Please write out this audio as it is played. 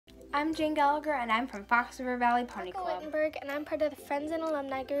I'm Jane Gallagher, and I'm from Fox River Valley Pony Club. Wittenberg, and I'm part of the Friends and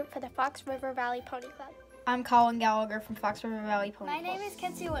Alumni Group for the Fox River Valley Pony Club. I'm Colin Gallagher from Fox River Valley Pony Club. My name is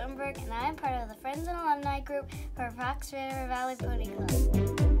Kenzie Wittenberg, and I'm part of the Friends and Alumni Group for Fox River Valley Pony Club.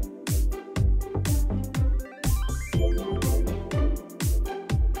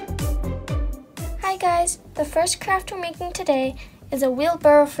 Hi guys, the first craft we're making today is a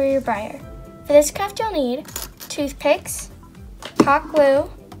wheelbarrow for your briar. For this craft you'll need toothpicks, hot glue,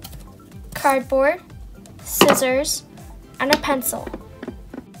 cardboard, scissors, and a pencil.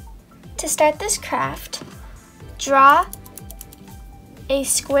 To start this craft, draw a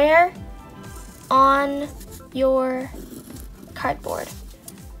square on your cardboard.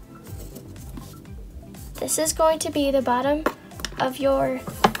 This is going to be the bottom of your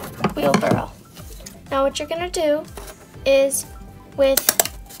wheelbarrow. Now what you're going to do is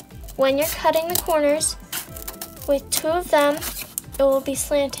when you're cutting the corners, with two of them, it will be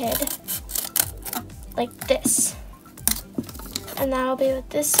slanted like this. And that'll be with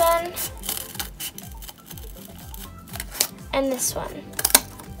this one and this one.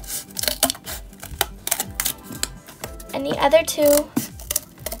 And the other two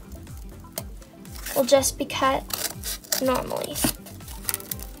will just be cut normally.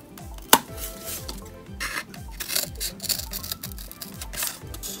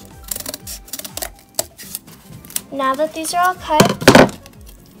 Now that these are all cut,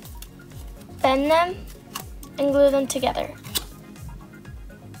 bend them and glue them together.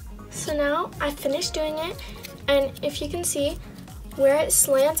 So now I finished doing it, and if you can see where it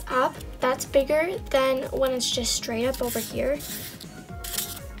slants up, that's bigger than when it's just straight up over here.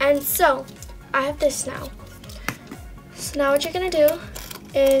 And so I have this now. So now what you're gonna do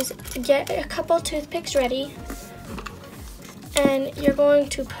is get a couple toothpicks ready, and you're going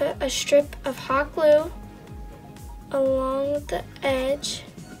to put a strip of hot glue along the edge,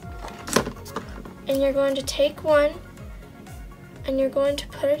 and you're going to take one and you're going to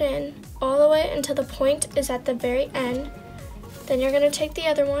put it in all the way until the point is at the very end. Then you're going to take the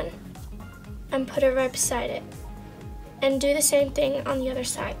other one and put it right beside it, and do the same thing on the other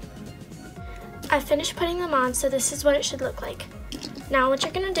side. I finished putting them on, so this is what it should look like. Now what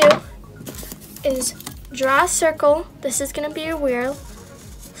you're going to do is draw a circle. This is going to be your wheel,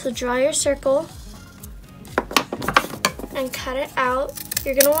 so draw your circle and cut it out.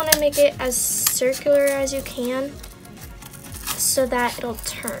 You're going to want to make it as circular as you can so that it'll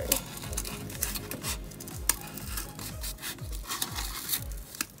turn.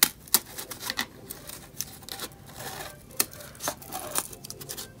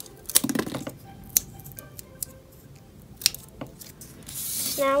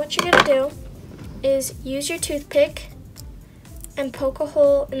 Now what you're going to do is use your toothpick and poke a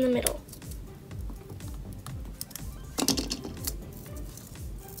hole in the middle.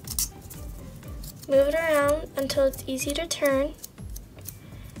 Move it around until it's easy to turn.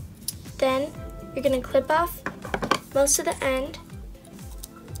 Then you're going to clip off most of the end.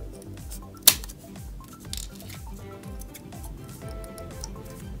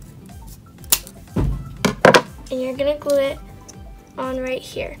 And you're going to glue it on right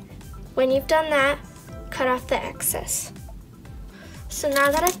here. When you've done that, cut off the excess. So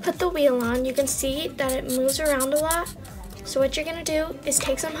now that I've put the wheel on, you can see that it moves around a lot. So what you're going to do is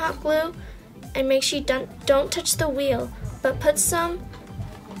take some hot glue and make sure you don't touch the wheel, but put some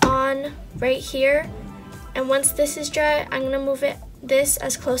on right here. And once this is dry, I'm going to move this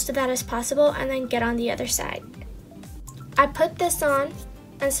as close to that as possible and then get on the other side. I put this on,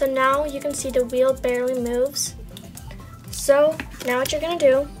 and so now you can see the wheel barely moves. So now what you're going to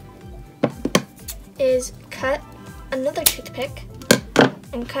do is cut another toothpick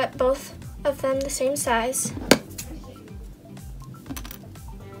and cut both of them the same size.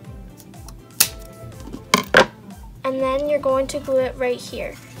 And then you're going to glue it right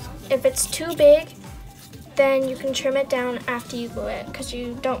here. If it's too big, then you can trim it down after you glue it, because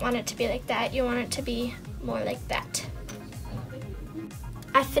you don't want it to be like that. You want it to be more like that.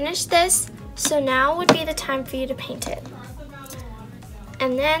 I finished this, so now would be the time for you to paint it.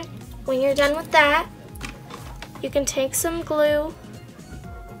 And then when you're done with that, you can take some glue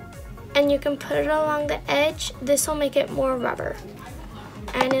and you can put it along the edge. This will make it more rubber,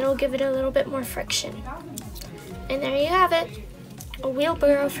 and it'll give it a little bit more friction. And there you have it, a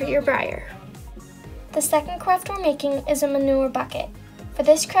wheelbarrow for your briar. The second craft we're making is a manure bucket. For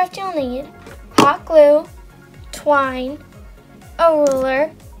this craft you'll need hot glue, twine, a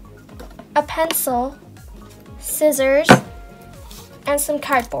ruler, a pencil, scissors, and some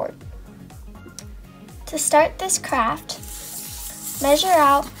cardboard. To start this craft, measure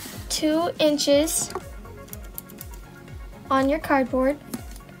out 2 inches on your cardboard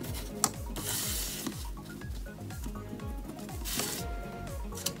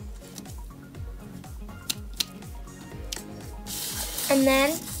And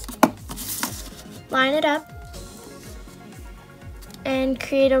then line it up and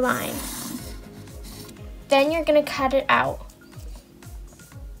create a line. Then you're gonna cut it out.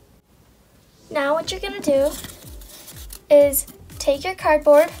 Now what you're gonna do is take your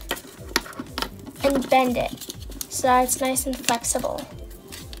cardboard and bend it so that it's nice and flexible.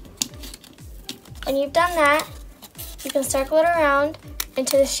 When you've done that, you can circle it around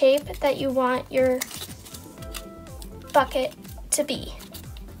into the shape that you want your bucket to be.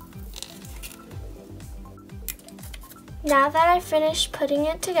 Now that I've finished putting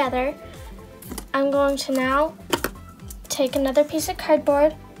it together, I'm going to now take another piece of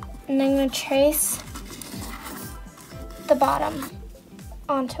cardboard and I'm going to trace the bottom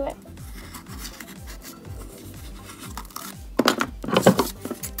onto it.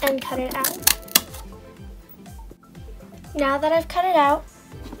 And cut it out. Now that I've cut it out,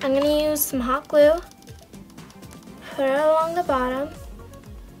 I'm going to use some hot glue, put it along the bottom,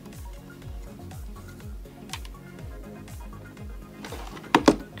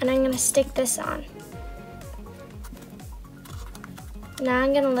 and I'm going to stick this on. Now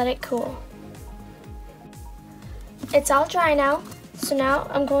I'm going to let it cool. It's all dry now, so now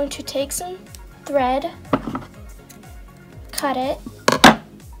I'm going to take some thread, cut it,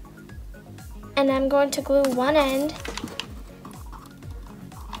 and I'm going to glue one end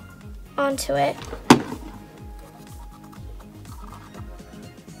onto it.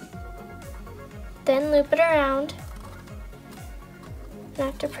 Then loop it around. And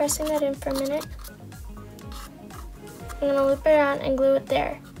after pressing that in for a minute, I'm going to loop it around and glue it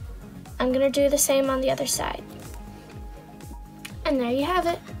there. I'm going to do the same on the other side. And there you have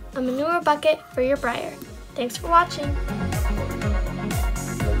it, a manure bucket for your briar. Thanks for watching.